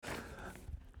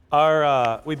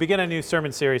We begin a new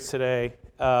sermon series today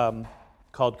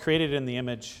called Created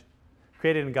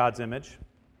in God's Image.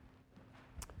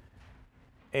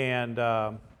 And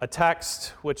a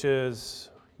text which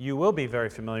you will be very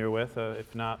familiar with,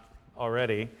 if not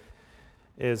already,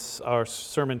 is our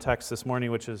sermon text this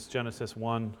morning, which is Genesis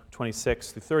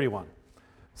 1:26 through 31.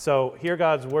 So hear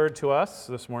God's word to us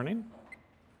this morning.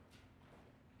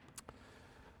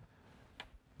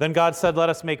 Then God said, "Let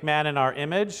us make man in our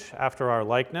image, after our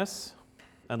likeness,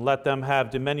 and let them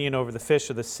have dominion over the fish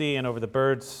of the sea, and over the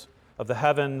birds of the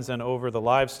heavens, and over the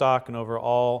livestock, and over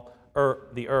all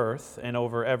the earth, and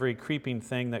over every creeping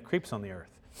thing that creeps on the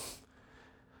earth."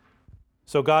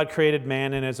 So God created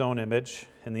man in his own image.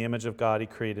 In the image of God he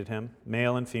created him.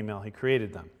 Male and female he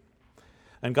created them.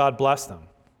 And God blessed them.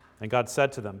 And God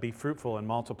said to them, "Be fruitful and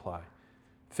multiply.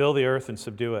 Fill the earth and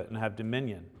subdue it, and have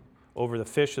dominion over the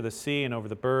fish of the sea, and over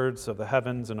the birds of the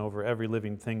heavens, and over every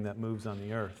living thing that moves on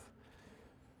the earth."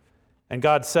 And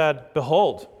God said,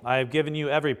 "Behold, I have given you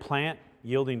every plant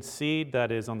yielding seed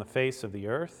that is on the face of the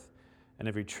earth, and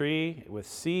every tree with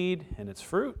seed in its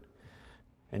fruit,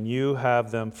 and you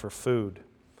have them for food.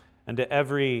 And to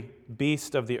every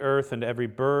beast of the earth, and to every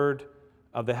bird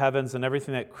of the heavens, and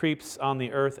everything that creeps on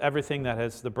the earth, everything that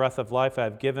has the breath of life, I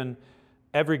have given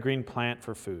every green plant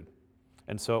for food."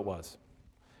 And so it was.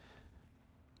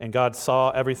 And God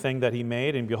saw everything that he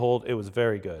made, and behold, it was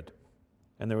very good.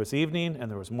 And there was evening,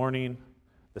 and there was morning,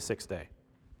 the sixth day.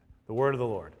 The word of the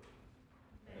Lord.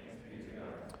 Thanks be to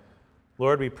God.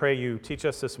 Lord, we pray you teach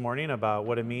us this morning about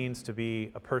what it means to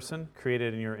be a person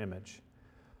created in your image.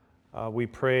 We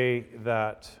pray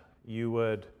that you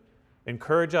would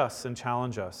encourage us and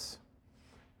challenge us,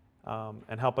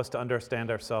 and help us to understand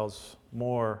ourselves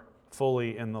more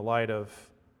fully in the light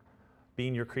of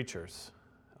being your creatures.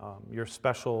 Your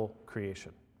special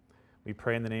creation. We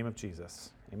pray in the name of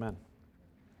Jesus. Amen.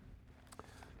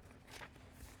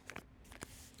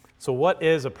 So what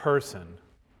is a person?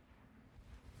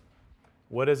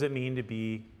 What does it mean to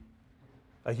be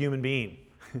a human being?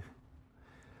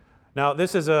 Now,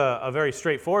 this is a very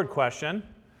straightforward question,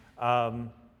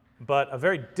 but a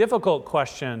very difficult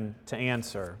question to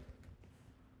answer.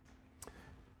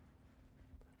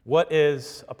 What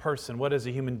is a person? What is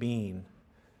a human being?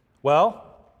 Well,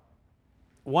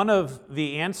 one of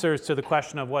the answers to the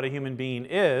question of what a human being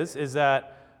is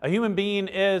that a human being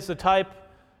is a type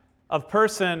of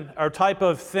person or type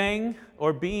of thing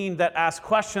or being that asks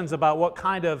questions about what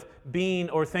kind of being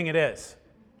or thing it is.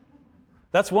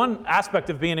 That's one aspect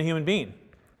of being a human being.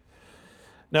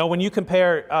 Now, when you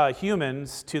compare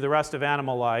humans to the rest of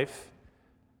animal life,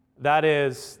 that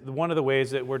is one of the ways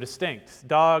that we're distinct.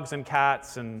 Dogs and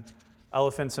cats and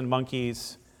elephants and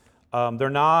monkeys, they're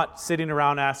not sitting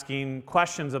around asking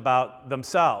questions about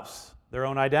themselves, their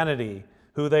own identity,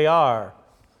 who they are.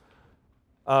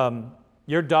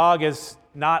 Your dog is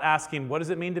not asking, what does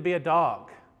it mean to be a dog?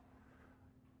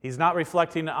 He's not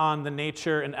reflecting on the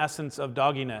nature and essence of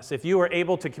dogginess. If you were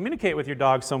able to communicate with your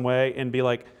dog some way and be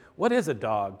like, what is a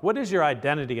dog? What is your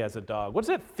identity as a dog? What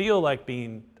does it feel like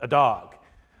being a dog?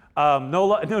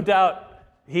 No doubt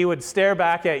he would stare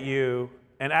back at you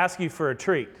and ask you for a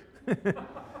treat.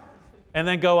 And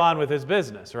then go on with his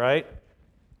business, right?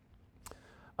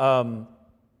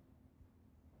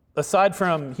 Aside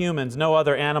from humans, no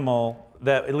other animal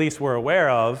that at least we're aware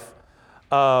of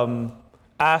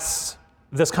asks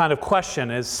this kind of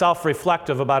question, is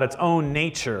self-reflective about its own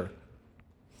nature.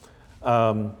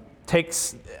 The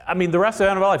rest of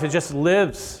animal life, it just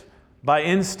lives by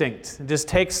instinct. It just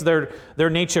takes their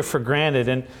nature for granted.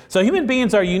 And so human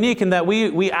beings are unique in that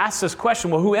we ask this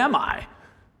question, well, who am I?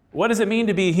 What does it mean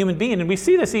to be a human being? And we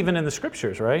see this even in the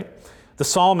scriptures, right? The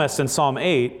psalmist in Psalm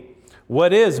 8,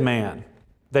 "What is man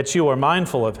that you are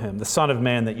mindful of him, the son of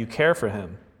man that you care for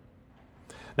him?"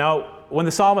 Now, when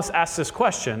the psalmist asks this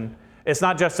question, it's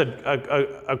not just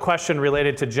a question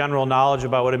related to general knowledge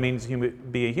about what it means to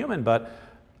be a human, but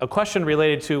a question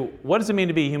related to what does it mean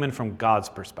to be a human from God's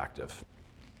perspective?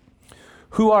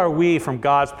 Who are we from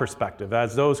God's perspective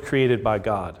as those created by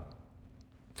God?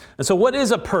 And so what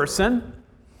is a person?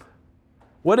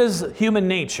 What is human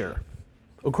nature?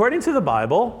 According to the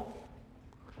Bible,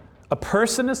 a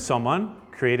person is someone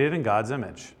created in God's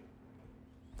image.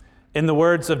 In the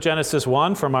words of Genesis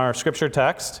 1 from our scripture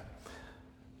text,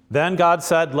 "Then God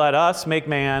said, 'Let us make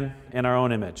man in our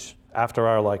own image, after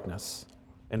our likeness.'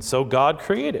 And so God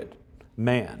created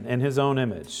man in his own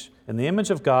image. In the image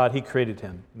of God, he created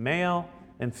him. Male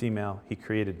and female, he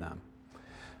created them."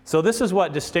 So this is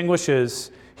what distinguishes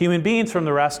human beings from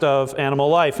the rest of animal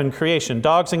life and creation.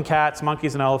 Dogs and cats,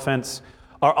 monkeys and elephants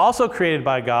are also created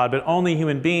by God, but only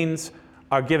human beings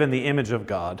are given the image of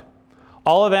God.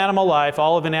 All of animal life,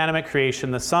 all of inanimate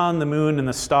creation, the sun, the moon, and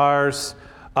the stars,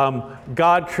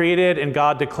 God created and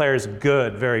God declares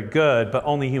good, very good, but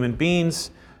only human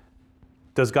beings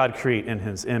does God create in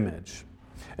his image.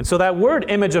 And so that word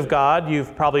image of God,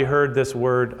 you've probably heard this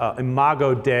word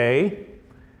imago Dei.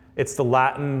 It's the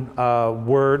Latin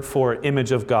word for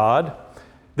image of God.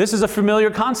 This is a familiar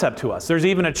concept to us. There's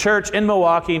even a church in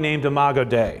Milwaukee named Imago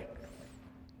Dei.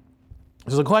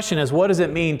 So the question is, what does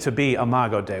it mean to be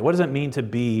Imago Dei? What does it mean to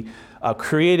be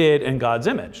created in God's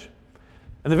image?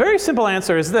 And the very simple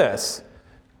answer is this.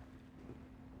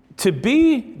 To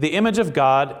be the image of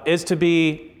God is to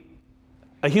be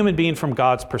a human being from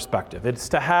God's perspective. It's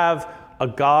to have a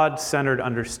God-centered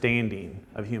understanding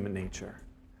of human nature.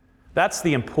 That's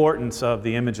the importance of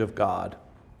the image of God.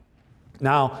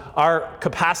 Now, our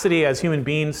capacity as human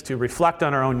beings to reflect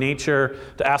on our own nature,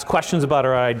 to ask questions about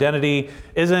our identity,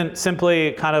 isn't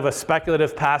simply kind of a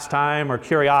speculative pastime or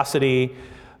curiosity.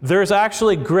 There's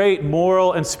actually great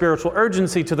moral and spiritual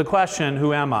urgency to the question,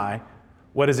 who am I?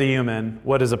 What is a human?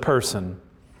 What is a person?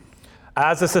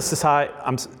 As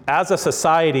a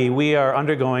society, we are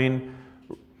undergoing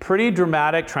pretty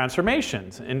dramatic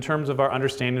transformations in terms of our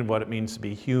understanding of what it means to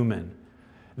be human.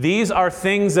 These are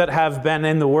things that have been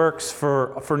in the works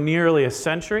for nearly a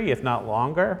century, if not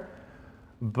longer.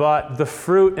 But the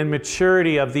fruit and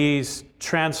maturity of these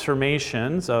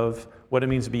transformations of what it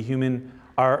means to be human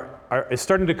is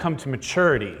starting to come to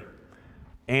maturity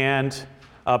and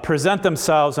present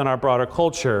themselves in our broader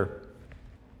culture.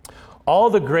 All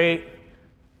the great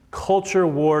culture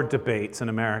war debates in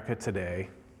America today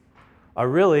are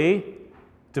really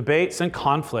debates and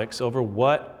conflicts over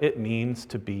what it means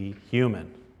to be human.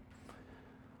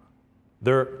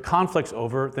 They're conflicts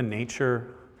over the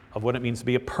nature of what it means to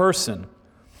be a person.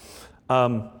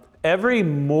 Every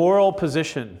moral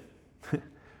position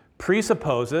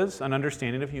presupposes an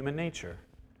understanding of human nature.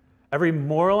 Every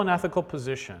moral and ethical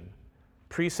position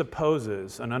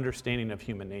presupposes an understanding of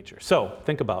human nature. So,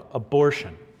 think about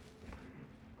abortion,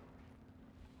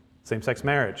 same-sex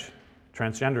marriage,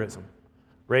 transgenderism,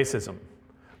 racism,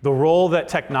 the role that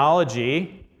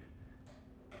technology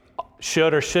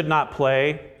should or should not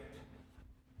play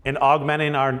in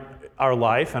augmenting our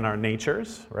life and our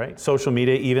natures, right? Social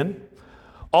media even.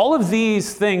 All of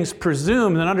these things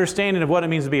presume an understanding of what it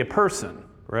means to be a person,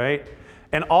 right?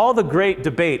 And all the great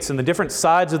debates and the different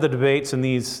sides of the debates and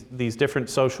these different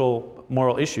social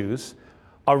moral issues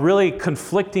are really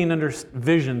conflicting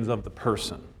visions of the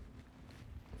person.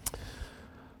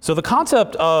 So the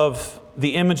concept of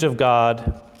the image of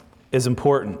God is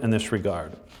important in this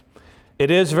regard. It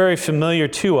is very familiar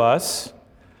to us,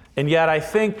 and yet I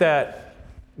think that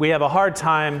we have a hard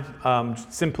time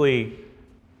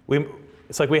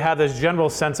it's like we have this general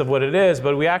sense of what it is,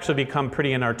 but we actually become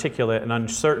pretty inarticulate and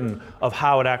uncertain of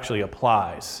how it actually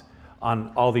applies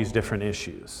on all these different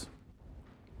issues.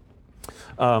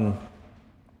 The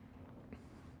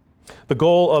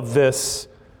goal of this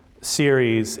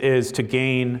series is to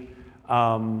gain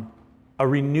a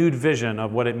renewed vision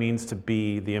of what it means to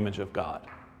be the image of God.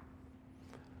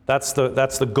 That's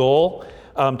the goal,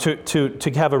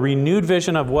 to have a renewed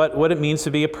vision of what it means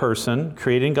to be a person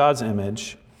created in God's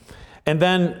image. And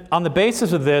then on the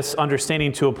basis of this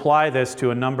understanding, to apply this to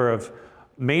a number of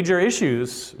major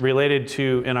issues related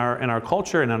to in our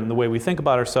culture and in the way we think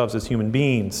about ourselves as human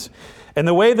beings. And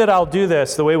the way we'll do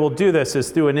this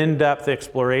is through an in-depth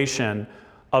exploration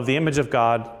of the image of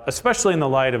God, especially in the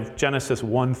light of Genesis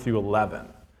 1 through 11.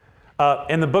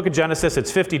 In the book of Genesis,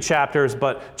 it's 50 chapters,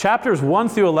 but chapters 1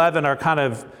 through 11 are kind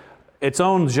of its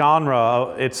own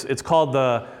genre. It's called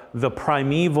the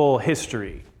primeval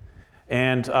history.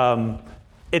 And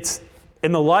it's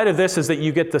in the light of this is that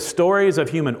you get the stories of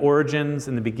human origins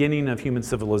and the beginning of human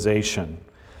civilization.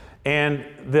 And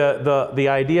the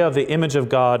idea of the image of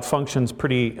God functions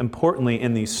pretty importantly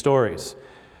in these stories.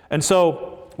 And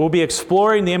so we'll be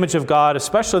exploring the image of God,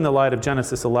 especially in the light of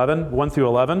Genesis 1 through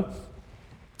 11.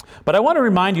 But I want to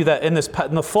remind you that in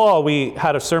the fall we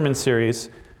had a sermon series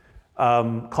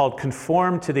called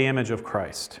Conform to the Image of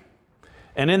Christ.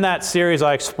 And in that series,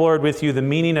 I explored with you the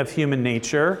meaning of human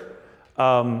nature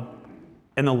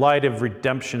in the light of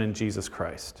redemption in Jesus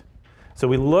Christ. So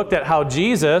we looked at how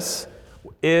Jesus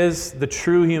is the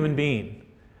true human being.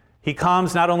 He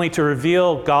comes not only to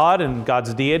reveal God and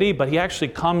God's deity, but he actually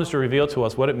comes to reveal to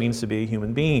us what it means to be a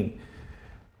human being.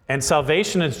 And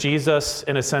salvation is Jesus,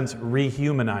 in a sense,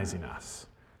 rehumanizing us,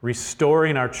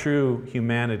 restoring our true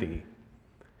humanity.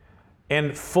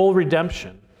 And full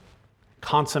redemption,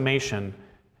 consummation,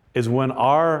 is when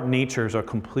our natures are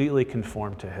completely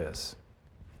conformed to his.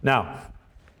 Now,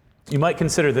 you might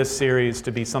consider this series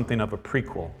to be something of a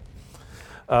prequel.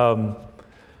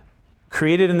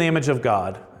 created in the image of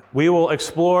God. We will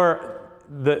explore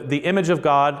the image of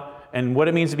God and what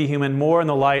it means to be human more in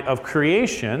the light of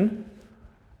creation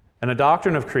and a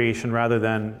doctrine of creation rather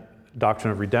than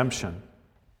doctrine of redemption.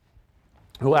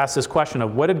 We'll ask this question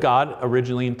of what did God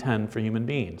originally intend for human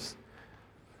beings?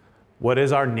 What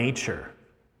is our nature?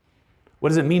 What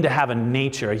does it mean to have a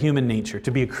nature, a human nature, to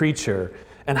be a creature?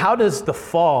 And how does the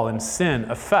fall and sin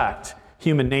affect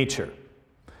human nature?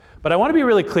 But I want to be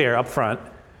really clear up front,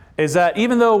 is that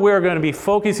even though we're going to be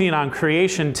focusing on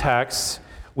creation texts,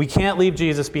 we can't leave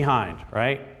Jesus behind,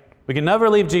 right? We can never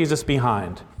leave Jesus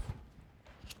behind.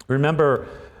 Remember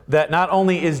that not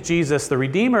only is Jesus the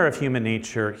redeemer of human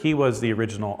nature, he was the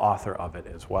original author of it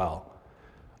as well.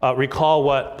 Recall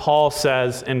what Paul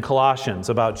says in Colossians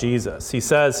about Jesus. He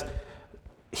says,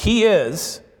 he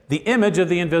is the image of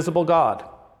the invisible God,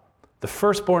 the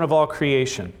firstborn of all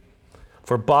creation.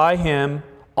 For by him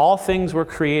all things were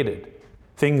created,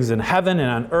 things in heaven and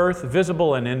on earth,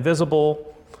 visible and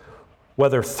invisible,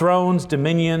 whether thrones,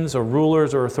 dominions, or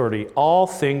rulers or authority, all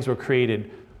things were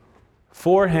created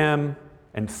for him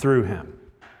and through him.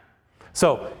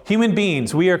 So, human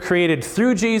beings, we are created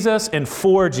through Jesus and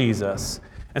for Jesus.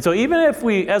 And so even if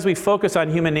as we focus on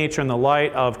human nature in the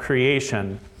light of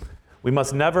creation, we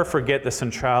must never forget the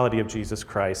centrality of Jesus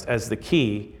Christ as the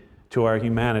key to our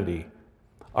humanity,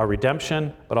 our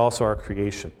redemption, but also our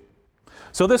creation.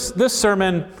 So this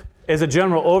sermon is a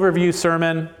general overview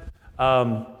sermon,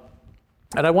 and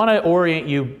I want to orient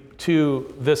you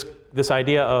to this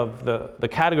idea of the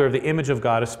category of the image of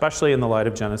God, especially in the light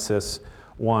of Genesis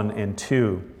 1 and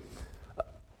 2.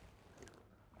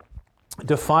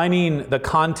 Defining the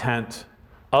content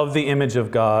of the image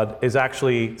of God is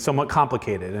actually somewhat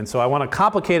complicated, and so I want to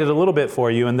complicate it a little bit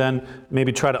for you and then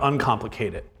maybe try to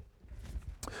uncomplicate it.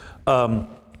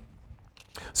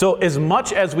 So as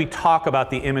much as we talk about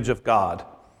the image of God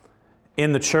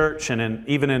in the church and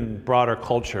even in broader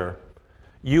culture,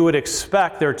 you would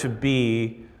expect there to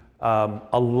be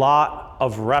a lot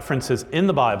of references in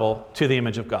the Bible to the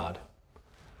image of God.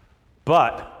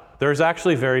 But there's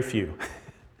actually very few.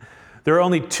 There are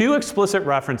only 2 explicit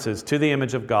references to the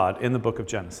image of God in the book of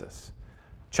Genesis.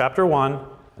 Chapter 1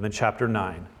 and then chapter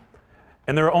 9.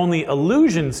 And there are only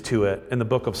allusions to it in the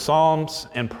book of Psalms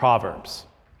and Proverbs.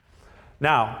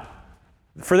 Now,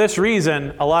 for this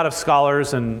reason, a lot of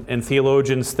scholars and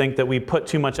theologians think that we put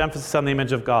too much emphasis on the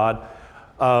image of God,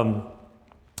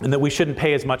 and that we shouldn't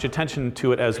pay as much attention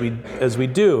to it as we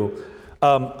do.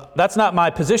 That's not my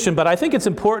position, but I think it's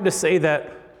important to say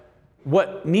that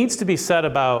what needs to be said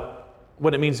about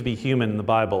what it means to be human in the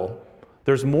Bible,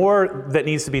 there's more that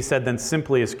needs to be said than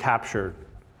simply is captured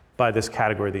by this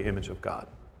category, the image of God.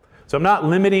 So I'm not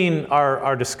limiting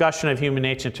our discussion of human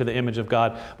nature to the image of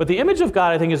God, but the image of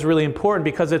God I think is really important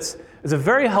because it's a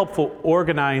very helpful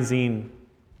organizing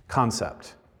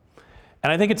concept.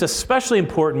 And I think it's especially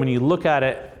important when you look at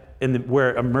it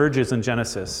where it emerges in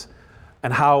Genesis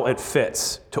and how it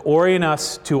fits to orient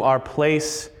us to our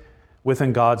place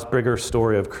within God's bigger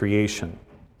story of creation.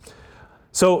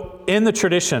 So in the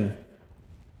tradition,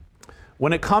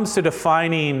 when it comes to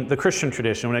defining the Christian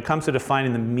tradition, when it comes to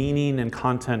defining the meaning and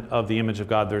content of the image of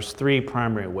God, there's 3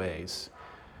 primary ways.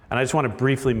 And I just want to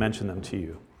briefly mention them to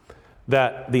you,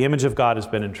 that the image of God has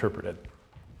been interpreted.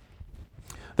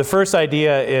 The first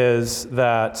idea is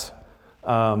that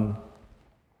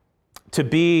to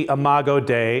be imago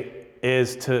Dei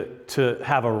is to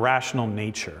have a rational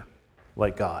nature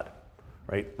like God.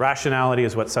 Right? Rationality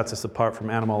is what sets us apart from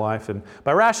animal life. And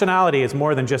by rationality, it's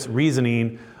more than just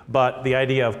reasoning, but the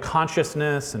idea of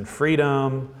consciousness and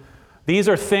freedom. These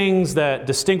are things that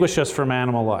distinguish us from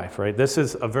animal life, right? This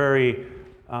is a very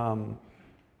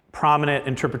prominent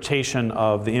interpretation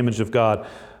of the image of God.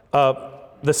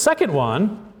 The second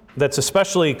one that's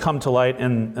especially come to light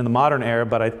in the modern era,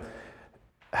 but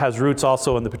has roots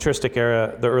also in the patristic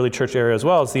era, the early church era as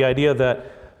well, is the idea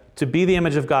that to be the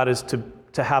image of God is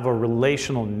to have a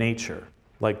relational nature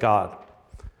like God.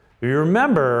 If you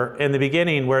remember in the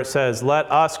beginning where it says,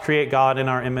 let us create God in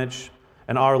our image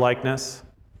and our likeness,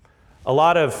 a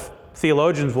lot of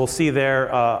theologians will see there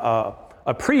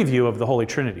a preview of the Holy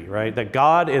Trinity, right? That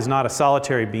God is not a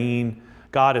solitary being.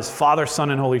 God is Father, Son,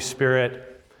 and Holy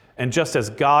Spirit. And just as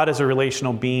God is a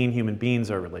relational being, human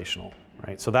beings are relational,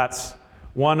 right? So that's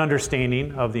one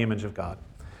understanding of the image of God.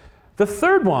 The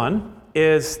third one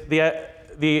is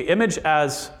the image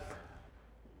as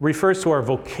refers to our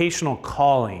vocational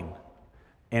calling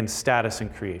and status in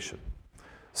creation.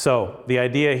 So the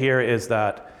idea here is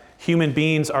that human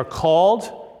beings are called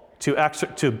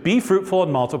to be fruitful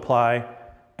and multiply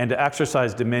and to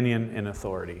exercise dominion and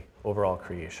authority over all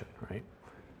creation, right?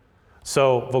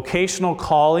 So vocational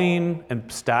calling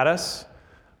and status,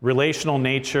 relational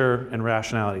nature, and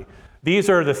rationality. These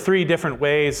are the three different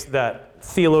ways that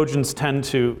theologians tend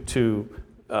to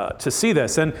see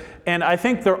this. And I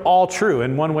think they're all true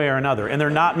in one way or another, and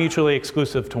they're not mutually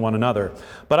exclusive to one another.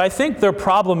 But I think they're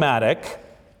problematic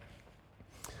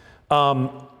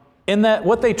in that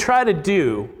what they try to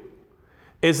do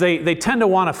is they tend to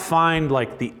want to find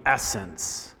like the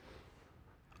essence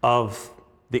of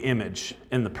the image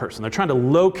in the person. They're trying to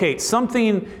locate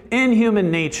something in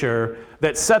human nature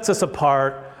that sets us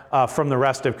apart from the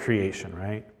rest of creation,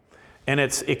 right? And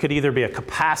it could either be a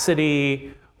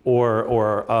capacity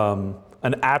or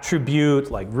an attribute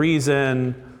like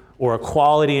reason or a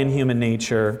quality in human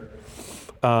nature.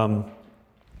 And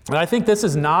I think this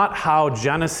is not how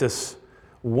Genesis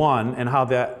 1 and how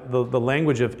the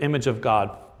language of image of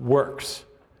God works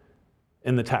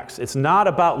in the text. It's not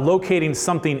about locating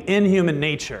something in human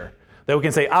nature that we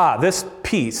can say, this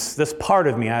piece, this part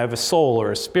of me, I have a soul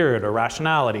or a spirit or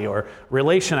rationality or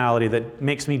relationality that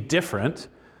makes me different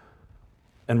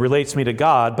and relates me to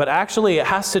God. But actually it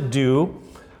has to do,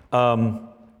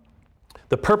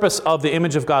 the purpose of the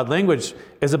image of God language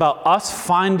is about us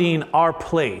finding our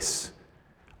place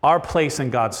in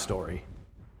God's story.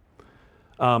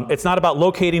 It's not about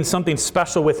locating something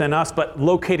special within us, but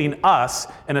locating us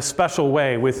in a special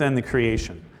way within the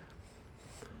creation.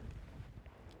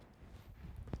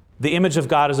 The image of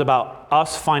God is about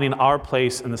us finding our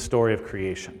place in the story of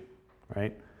creation,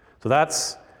 right?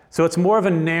 So it's more of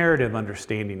a narrative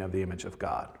understanding of the image of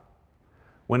God.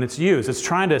 When it's used, it's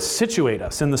trying to situate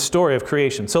us in the story of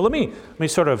creation. So let me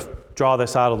sort of draw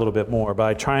this out a little bit more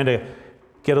by trying to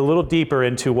get a little deeper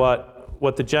into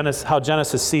how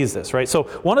Genesis sees this, right? So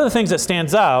one of the things that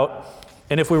stands out,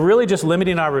 and if we're really just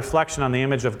limiting our reflection on the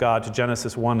image of God to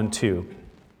Genesis 1 and 2,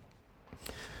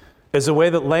 is the way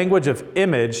that language of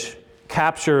image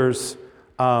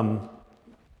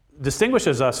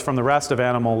distinguishes us from the rest of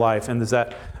animal life, and is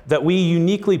that we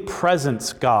uniquely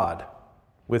presence God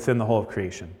within the whole of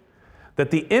creation.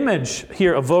 That the image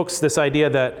here evokes this idea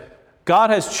that God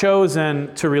has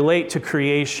chosen to relate to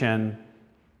creation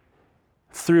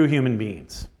through human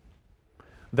beings.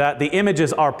 That the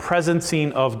images are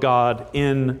presencing of God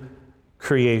in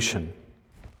creation.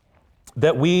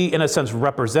 That we, in a sense,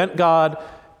 represent God,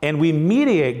 and we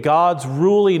mediate God's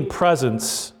ruling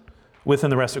presence within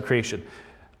the rest of creation.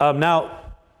 Now,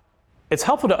 it's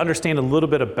helpful to understand a little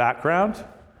bit of background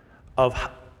of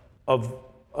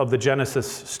the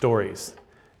Genesis stories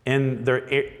in their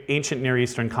ancient Near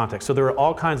Eastern context. So there are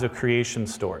all kinds of creation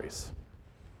stories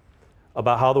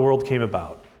about how the world came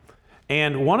about.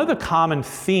 And one of the common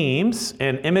themes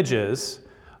and images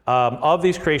of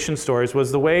these creation stories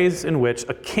was the ways in which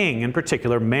a king, in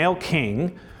particular, male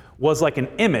king, was like an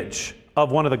image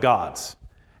of one of the gods.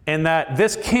 And that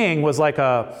this king was like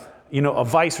a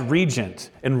vice regent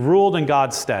and ruled in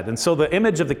God's stead. And so the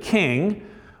image of the king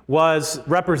was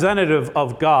representative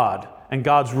of God and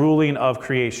God's ruling of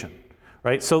creation,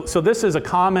 right? So this is a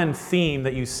common theme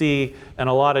that you see in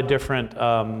a lot of different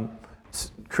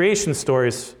creation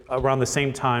stories around the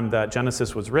same time that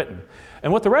Genesis was written.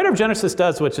 And what the writer of Genesis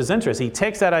does, which is interesting, he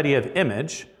takes that idea of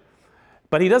image,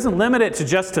 but he doesn't limit it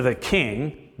just to the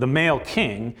king, the male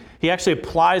king. He actually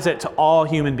applies it to all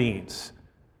human beings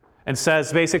and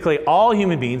says basically all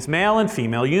human beings, male and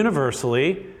female,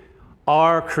 universally,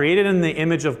 are created in the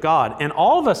image of God. And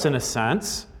all of us, in a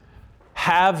sense,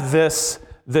 have this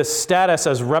status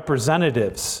as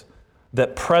representatives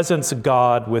that presence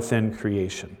God within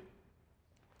creation.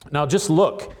 Now just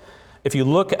look. If you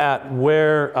look at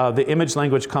where the image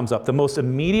language comes up, the most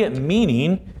immediate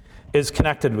meaning is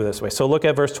connected with this way. So look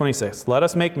at verse 26. Let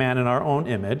us make man in our own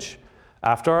image,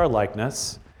 after our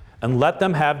likeness, and let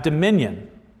them have dominion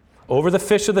over the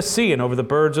fish of the sea, and over the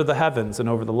birds of the heavens, and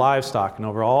over the livestock, and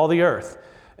over all the earth,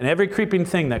 and every creeping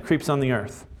thing that creeps on the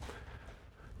earth.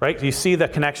 Right? You see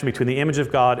that connection between the image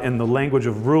of God and the language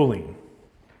of ruling.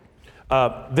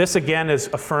 This again is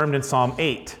affirmed in Psalm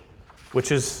 8, which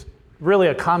is really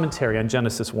a commentary on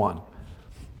Genesis 1.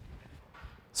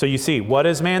 So you see, what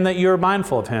is man that you are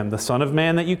mindful of him, the son of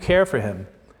man that you care for him?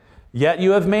 Yet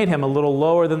you have made him a little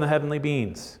lower than the heavenly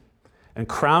beings, and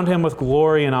crowned him with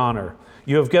glory and honor.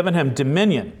 You have given him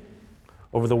dominion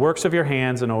over the works of your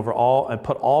hands, and over all, and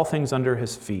put all things under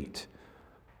his feet.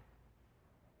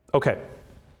 Okay.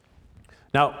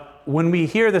 Now, when we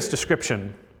hear this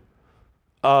description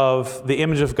of the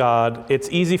image of God, it's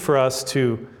easy for us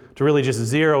to really just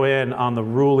zero in on the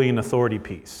ruling authority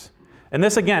piece. And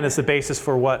this, again, is the basis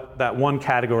for what that one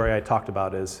category I talked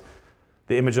about is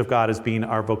the image of God as being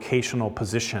our vocational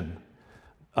position.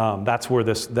 That's where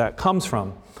that comes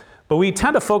from. But we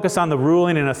tend to focus on the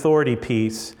ruling and authority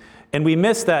piece, and we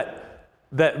miss that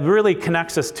really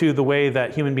connects us to the way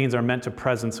that human beings are meant to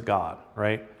presence God,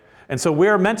 right? And so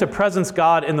we're meant to presence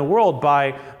God in the world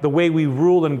by the way we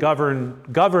rule and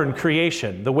govern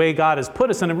creation, the way God has put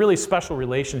us in a really special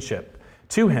relationship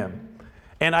to him.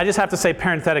 And I just have to say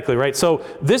parenthetically, right? So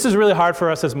this is really hard for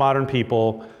us as modern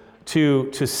people to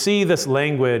see this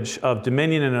language of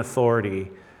dominion and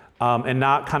authority and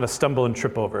not kind of stumble and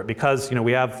trip over it, because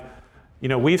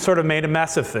we've sort of made a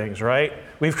mess of things, right?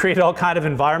 We've created all kind of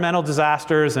environmental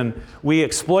disasters, and we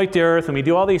exploit the earth, and we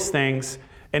do all these things.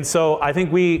 And so I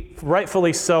think we,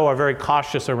 rightfully so, are very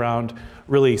cautious around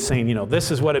really saying, this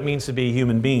is what it means to be a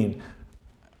human being.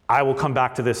 I will come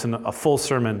back to this in a full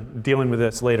sermon dealing with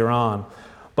this later on.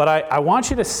 But I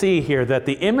want you to see here that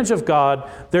the image of God,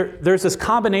 there's this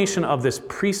combination of this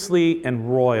priestly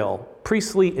and royal,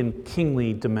 priestly and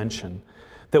kingly dimension,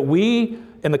 that we,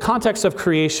 in the context of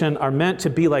creation, are meant to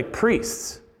be like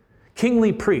priests,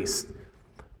 kingly priests.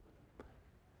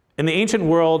 In the ancient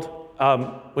world,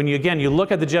 when you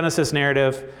look at the Genesis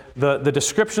narrative, the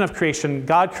description of creation,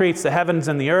 God creates the heavens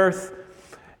and the earth,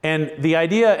 and the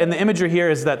idea and the imagery here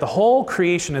is that the whole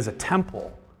creation is a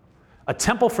temple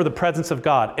for the presence of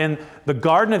God. And the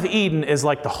Garden of Eden is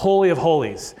like the Holy of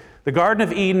Holies. The Garden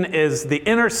of Eden is the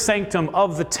inner sanctum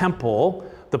of the temple,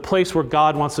 the place where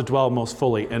God wants to dwell most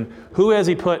fully. And who has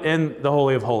he put in the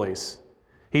Holy of Holies?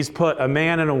 He's put a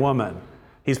man and a woman.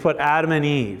 He's put Adam and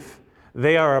Eve.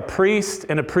 They are a priest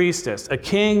and a priestess, a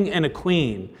king and a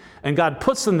queen. And God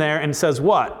puts them there and says,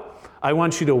 what? I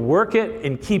want you to work it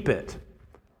and keep it.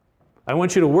 I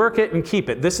want you to work it and keep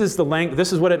it. This is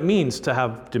what it means to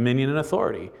have dominion and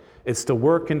authority. It's to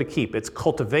work and to keep. It's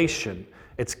cultivation.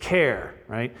 It's care,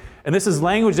 right? And this is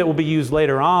language that will be used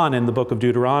later on in the book of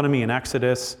Deuteronomy and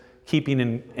Exodus,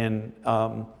 keeping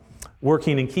and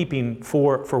working and keeping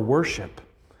for worship.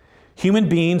 Human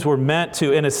beings were meant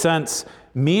to, in a sense,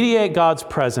 mediate God's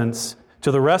presence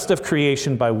to the rest of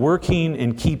creation by working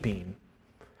and keeping.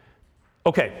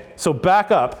 Okay, so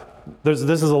back up. This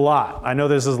is a lot. I know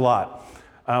this is a lot.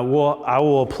 I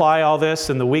will apply all this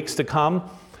in the weeks to come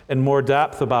in more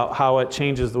depth about how it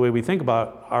changes the way we think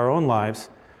about our own lives.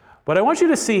 But I want you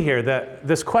to see here that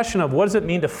this question of what does it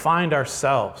mean to find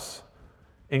ourselves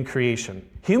in creation.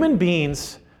 Human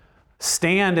beings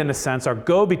stand, in a sense, are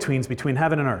go-betweens between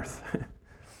heaven and earth.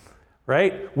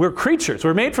 Right? We're creatures.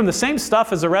 We're made from the same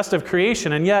stuff as the rest of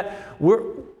creation, and yet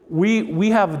we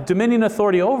have dominion and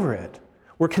authority over it.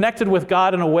 We're connected with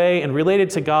God in a way and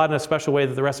related to God in a special way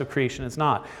that the rest of creation is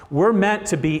not. We're meant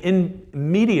to be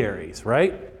intermediaries,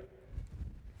 right?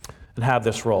 And have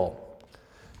this role.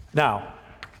 Now,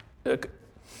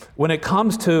 when it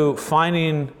comes to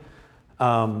finding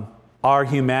our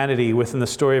humanity within the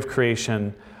story of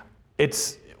creation,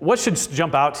 what should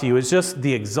jump out to you is just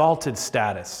the exalted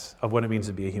status of what it means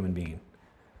to be a human being.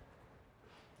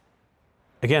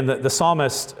 Again, the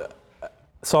psalmist,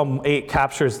 Psalm 8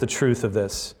 captures the truth of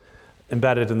this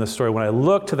embedded in the story. When I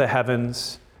look to the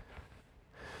heavens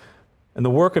and the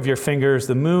work of your fingers,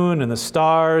 the moon and the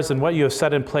stars and what you have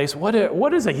set in place, what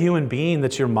is a human being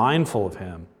that you're mindful of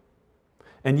him?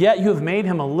 And yet you have made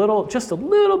him just a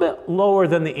little bit lower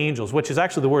than the angels, which is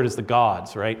actually the word is the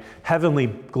gods, right? Heavenly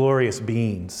glorious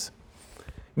beings.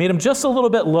 Made him just a little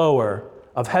bit lower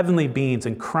of heavenly beings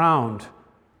and crowned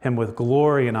him with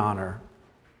glory and honor.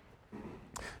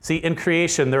 See, in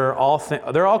creation, there are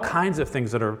all kinds of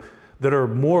things that are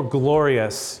more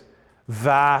glorious,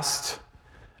 vast,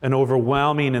 and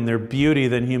overwhelming in their beauty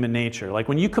than human nature. Like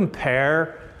when you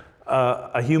compare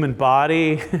a human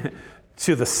body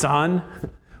to the sun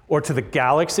or to the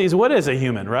galaxies, what is a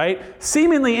human, right?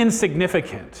 Seemingly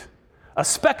insignificant, a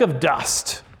speck of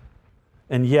dust.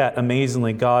 And yet,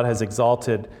 amazingly, God has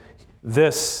exalted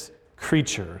this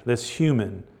creature, this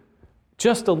human,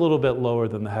 just a little bit lower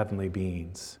than the heavenly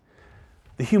beings.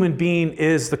 The human being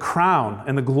is the crown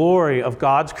and the glory of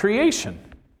God's creation.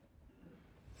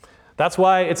 That's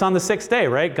why it's on the sixth day,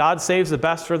 right? God saves the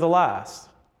best for the last.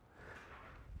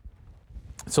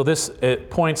 So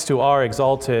it points to our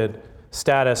exalted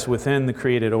status within the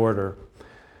created order.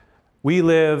 We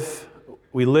live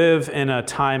in a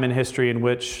time in history in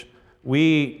which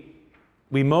we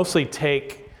mostly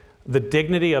take the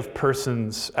dignity of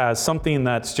persons as something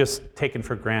that's just taken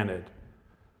for granted,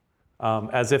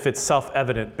 as if it's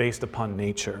self-evident based upon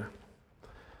nature.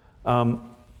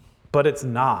 But it's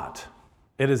not.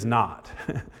 It is not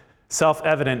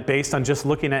self-evident based on just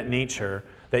looking at nature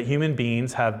that human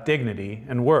beings have dignity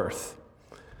and worth.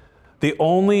 The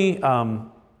only a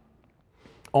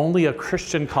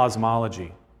Christian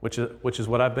cosmology, which is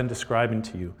what I've been describing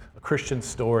to you, a Christian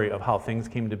story of how things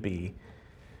came to be,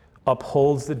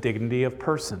 upholds the dignity of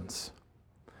persons.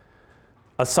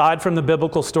 Aside from the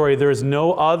biblical story, there is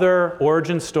no other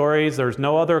origin stories, there's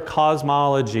no other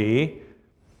cosmology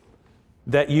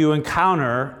that you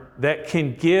encounter that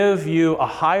can give you a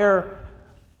higher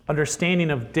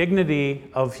understanding of dignity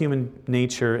of human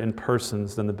nature and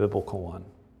persons than the biblical one.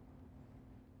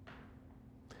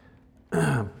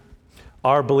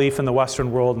 Our belief in the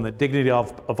Western world and the dignity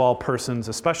of all persons,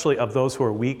 especially of those who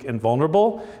are weak and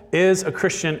vulnerable, is a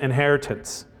Christian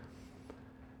inheritance.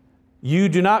 You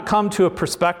do not come to a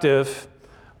perspective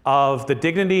of the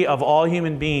dignity of all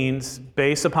human beings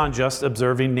based upon just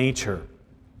observing nature,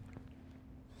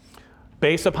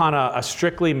 based upon a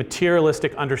strictly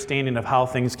materialistic understanding of how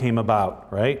things came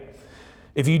about, right?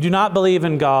 If you do not believe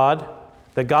in God,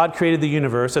 that God created the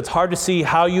universe, it's hard to see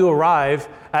how you arrive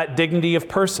at dignity of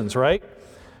persons, right?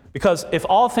 Because if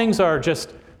all things are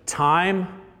just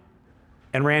time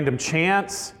and random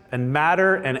chance and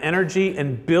matter and energy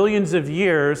and billions of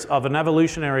years of an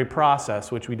evolutionary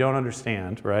process, which we don't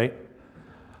understand, right?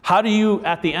 How do you,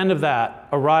 at the end of that,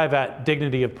 arrive at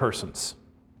dignity of persons?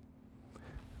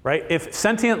 Right? If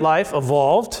sentient life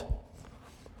evolved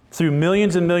through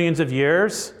millions and millions of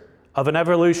years of an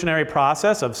evolutionary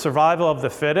process of survival of the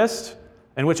fittest,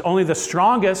 in which only the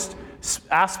strongest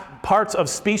parts of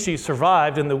species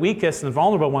survived and the weakest and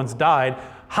vulnerable ones died,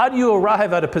 how do you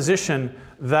arrive at a position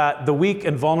that the weak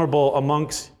and vulnerable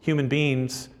amongst human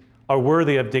beings are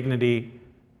worthy of dignity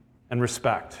and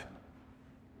respect?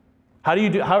 How do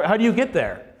you get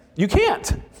there? You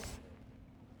can't.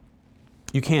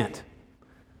 You can't.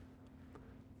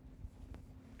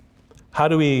 How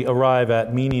do we arrive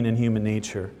at meaning in human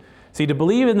nature? See, to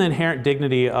believe in the inherent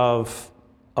dignity of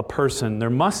a person, there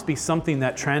must be something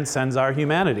that transcends our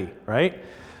humanity, right?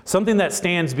 Something that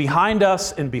stands behind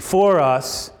us and before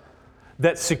us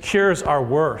that secures our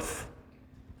worth.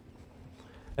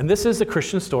 And this is the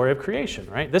Christian story of creation,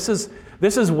 right? This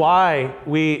is why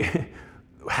we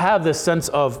have this sense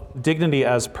of dignity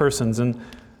as persons. And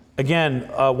again,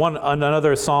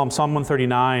 another psalm, Psalm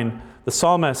 139, the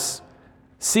psalmist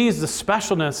sees the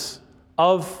specialness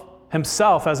of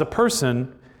himself as a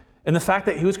person in the fact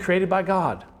that he was created by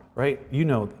God, right? You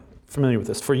know, familiar with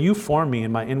this. For you formed me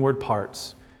in my inward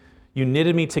parts. You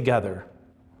knitted me together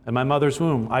in my mother's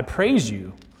womb. I praise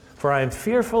you, for I am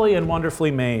fearfully and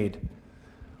wonderfully made.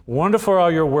 Wonderful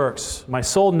are your works. My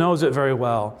soul knows it very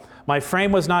well. My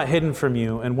frame was not hidden from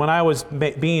you, and when I was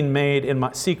being made in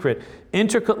my secret,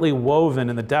 intricately woven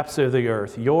in the depths of the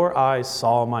earth, your eyes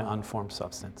saw my unformed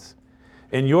substance.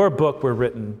 In your book were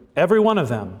written, every one of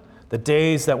them, the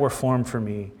days that were formed for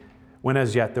me, when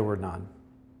as yet there were none.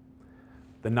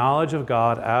 The knowledge of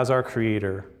God as our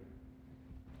Creator,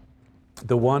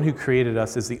 the one who created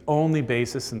us, is the only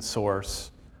basis and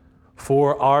source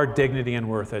for our dignity and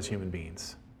worth as human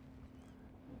beings.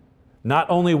 Not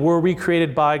only were we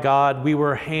created by God, we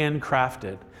were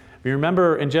handcrafted. You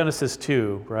remember in Genesis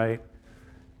 2, right?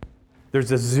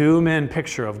 There's a zoom-in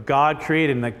picture of God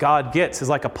creating that God gets is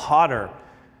like a potter,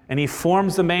 and he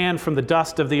forms the man from the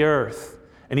dust of the earth,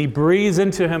 and he breathes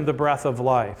into him the breath of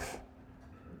life.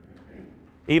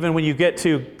 Even when you get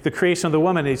to the creation of the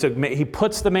woman, he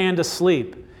puts the man to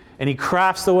sleep, and he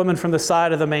crafts the woman from the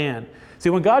side of the man. See,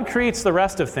 when God creates the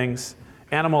rest of things,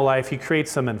 animal life, he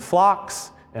creates them in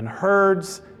flocks and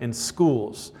herds and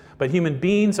schools. But human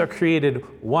beings are created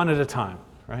one at a time,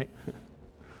 right?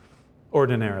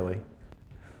 Ordinarily.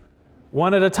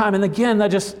 One at a time. And again,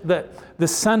 the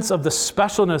sense of the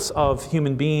specialness of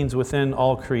human beings within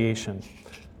all creation.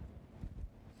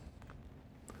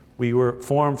 We were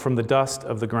formed from the dust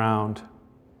of the ground.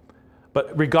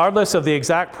 But regardless of the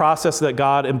exact process that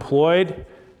God employed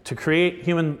to create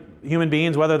human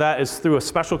beings, whether that is through a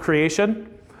special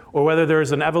creation or whether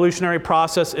there's an evolutionary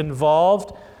process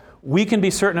involved, we can be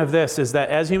certain of this, is that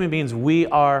as human beings, we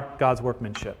are God's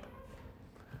workmanship.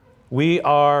 We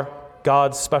are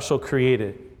God's special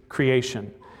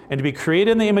creation. And to be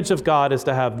created in the image of God is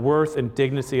to have worth and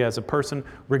dignity as a person,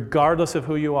 regardless of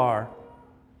who you are.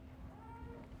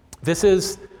 This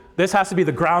has to be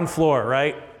the ground floor,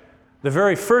 right? The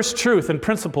very first truth and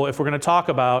principle if we're going to talk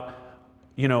about,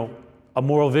 a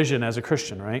moral vision as a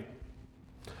Christian, right?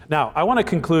 Now, I want to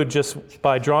conclude just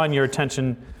by drawing your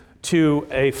attention to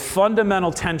a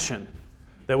fundamental tension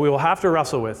that we will have to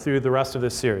wrestle with through the rest of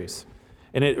this series.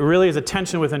 And it really is a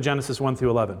tension within Genesis 1 through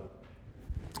 11.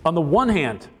 On the one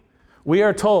hand, we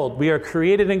are told we are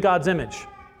created in God's image,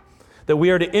 that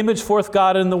we are to image forth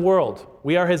God in the world.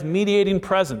 We are his mediating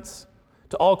presence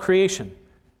to all creation.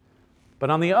 But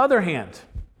on the other hand,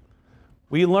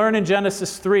 we learn in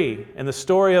Genesis 3, in the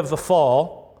story of the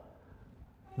fall,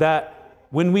 that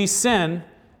when we sin,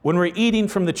 When we're eating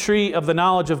from the tree of the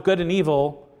knowledge of good and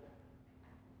evil,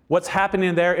 what's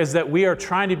happening there is that we are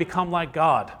trying to become like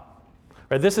God.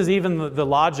 Right? This is even the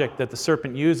logic that the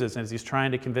serpent uses as he's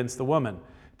trying to convince the woman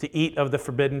to eat of the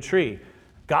forbidden tree.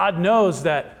 God knows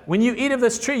that when you eat of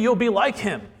this tree, you'll be like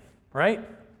him, right?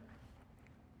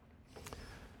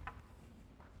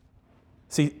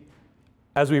 See,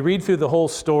 as we read through the whole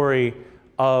story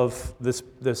of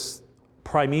this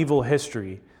primeval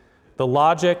history, the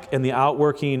logic and the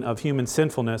outworking of human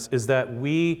sinfulness is that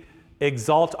we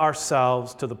exalt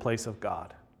ourselves to the place of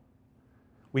God.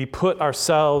 We put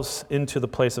ourselves into the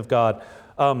place of God.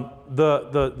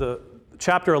 The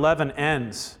chapter 11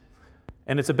 ends,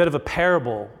 and it's a bit of a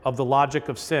parable of the logic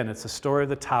of sin. It's the story of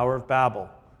the Tower of Babel,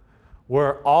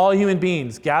 where all human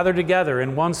beings gather together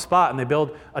in one spot and they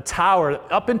build a tower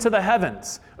up into the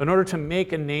heavens in order to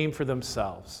make a name for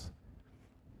themselves.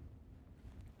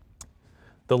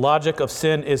 The logic of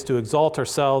sin is to exalt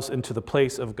ourselves into the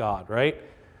place of God, right?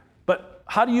 But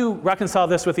how do you reconcile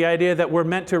this with the idea that we're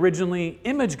meant to originally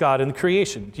image God in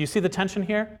creation? Do you see the tension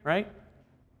here, right?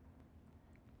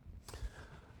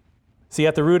 See,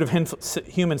 at the root of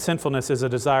human sinfulness is a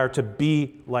desire to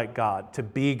be like God, to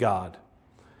be God.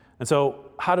 And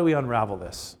so, how do we unravel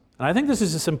this? And I think this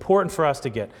is just important for us to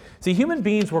get. See, human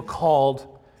beings were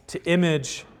called to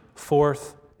image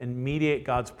forth and mediate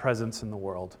God's presence in the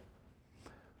world.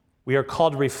 We are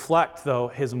called to reflect, though,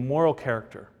 his moral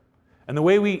character. And the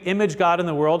way we image God in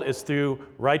the world is through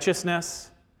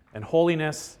righteousness and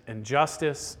holiness and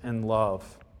justice and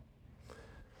love.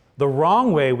 The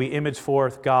wrong way we image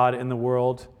forth God in the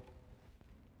world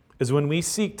is when we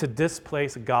seek to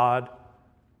displace God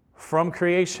from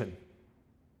creation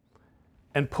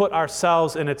and put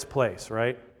ourselves in its place,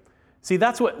 right? See,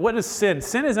 that's what is sin?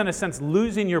 Sin is, in a sense,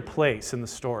 losing your place in the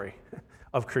story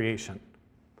of creation.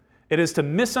 It is to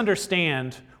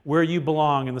misunderstand where you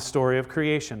belong in the story of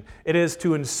creation. It is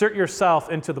to insert yourself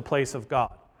into the place of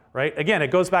God, right? Again, it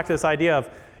goes back to this idea of,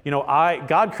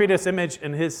 God created us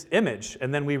in his image,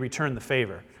 and then we return the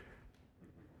favor,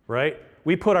 right?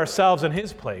 We put ourselves in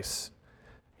his place.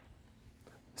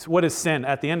 So what is sin?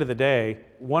 At the end of the day,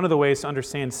 one of the ways to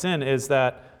understand sin is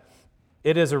that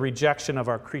it is a rejection of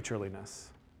our creatureliness.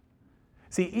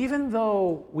 See, even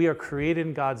though we are created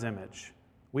in God's image,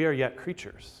 we are yet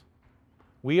creatures.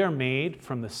 We are made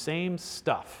from the same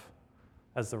stuff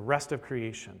as the rest of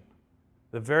creation,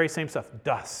 the very same stuff,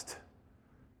 dust.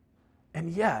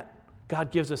 And yet,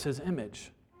 God gives us his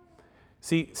image.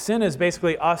 See, sin is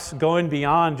basically us going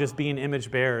beyond just being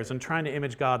image bearers and trying to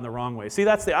image God in the wrong way. See,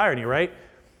 that's the irony, right?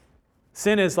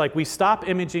 Sin is like we stop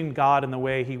imaging God in the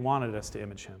way he wanted us to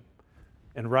image him,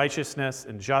 in righteousness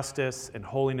and justice and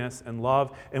holiness and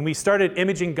love. And we started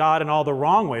imaging God in all the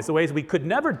wrong ways, the ways we could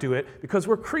never do it because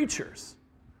we're creatures.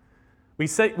 We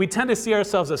tend to see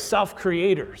ourselves as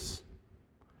self-creators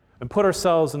and put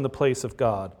ourselves in the place of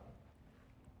God.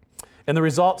 And the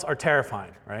results are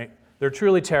terrifying, right? They're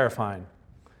truly terrifying.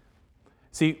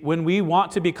 See, when we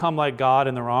want to become like God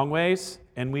in the wrong ways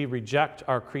and we reject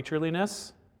our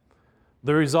creatureliness,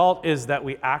 the result is that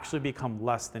we actually become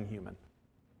less than human.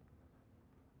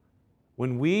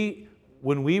 When we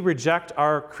reject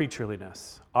our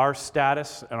creatureliness, our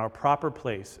status, and our proper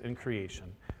place in creation,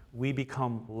 we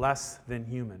become less than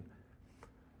human.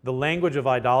 The language of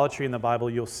idolatry in the Bible,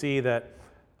 you'll see that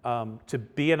to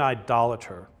be an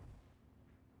idolater,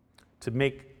 to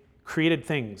make created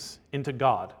things into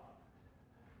God,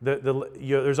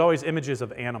 there's always images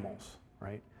of animals,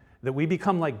 right? That we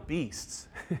become like beasts.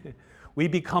 We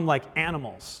become like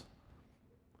animals.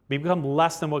 We become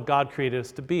less than what God created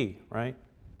us to be, right?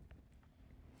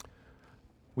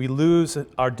 We lose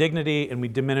our dignity and we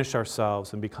diminish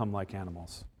ourselves and become like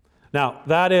animals. Now,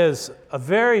 that is a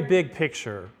very big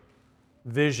picture,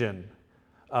 vision,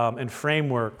 and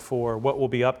framework for what we'll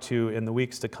be up to in the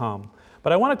weeks to come.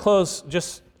 But I want to close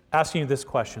just asking you this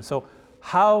question. So,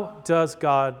 how does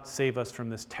God save us from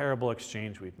this terrible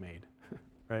exchange we've made,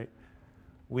 right?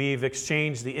 We've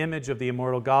exchanged the image of the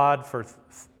immortal God for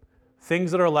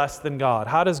things that are less than God.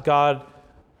 How does God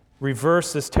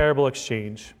reverse this terrible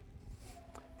exchange?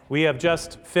 We have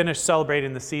just finished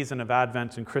celebrating the season of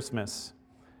Advent and Christmas,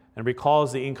 and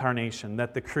recalls the incarnation,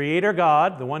 that the Creator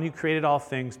God, the one who created all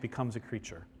things, becomes a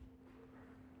creature.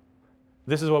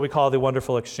 This is what we call the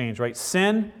wonderful exchange, right?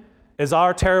 Sin is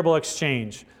our terrible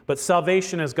exchange, but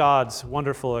salvation is God's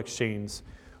wonderful exchange.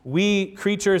 We,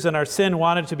 creatures in our sin,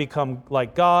 wanted to become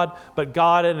like God, but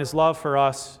God, in his love for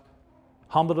us,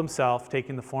 humbled himself,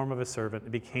 taking the form of a servant,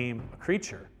 and became a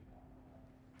creature,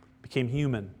 became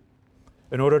human,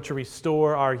 in order to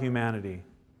restore our humanity.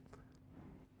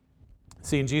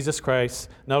 See, in Jesus Christ,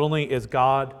 not only is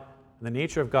God and the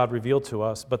nature of God revealed to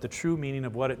us, but the true meaning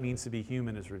of what it means to be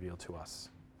human is revealed to us.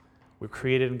 We're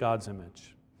created in God's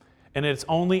image. And it's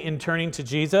only in turning to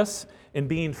Jesus and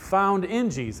being found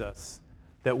in Jesus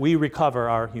that we recover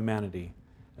our humanity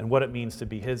and what it means to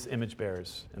be his image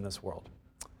bearers in this world.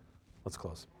 Let's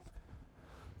close.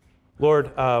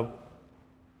 Lord,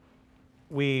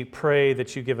 we pray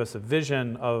that you give us a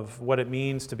vision of what it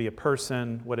means to be a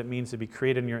person, what it means to be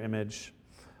created in your image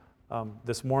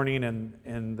this morning and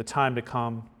in the time to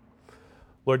come.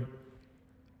 Lord,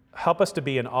 help us to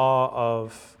be in awe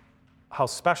of how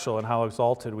special and how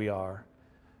exalted we are.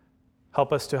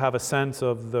 Help us to have a sense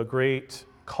of the great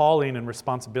calling and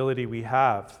responsibility we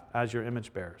have as your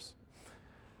image bearers.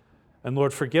 And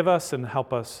Lord, forgive us and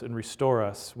help us and restore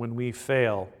us when we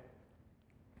fail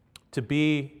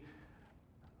to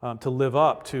live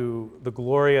up to the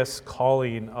glorious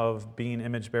calling of being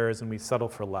image bearers and we settle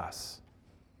for less.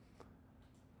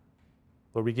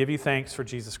 Lord, we give you thanks for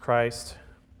Jesus Christ.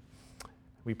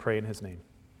 We pray in his name.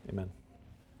 Amen.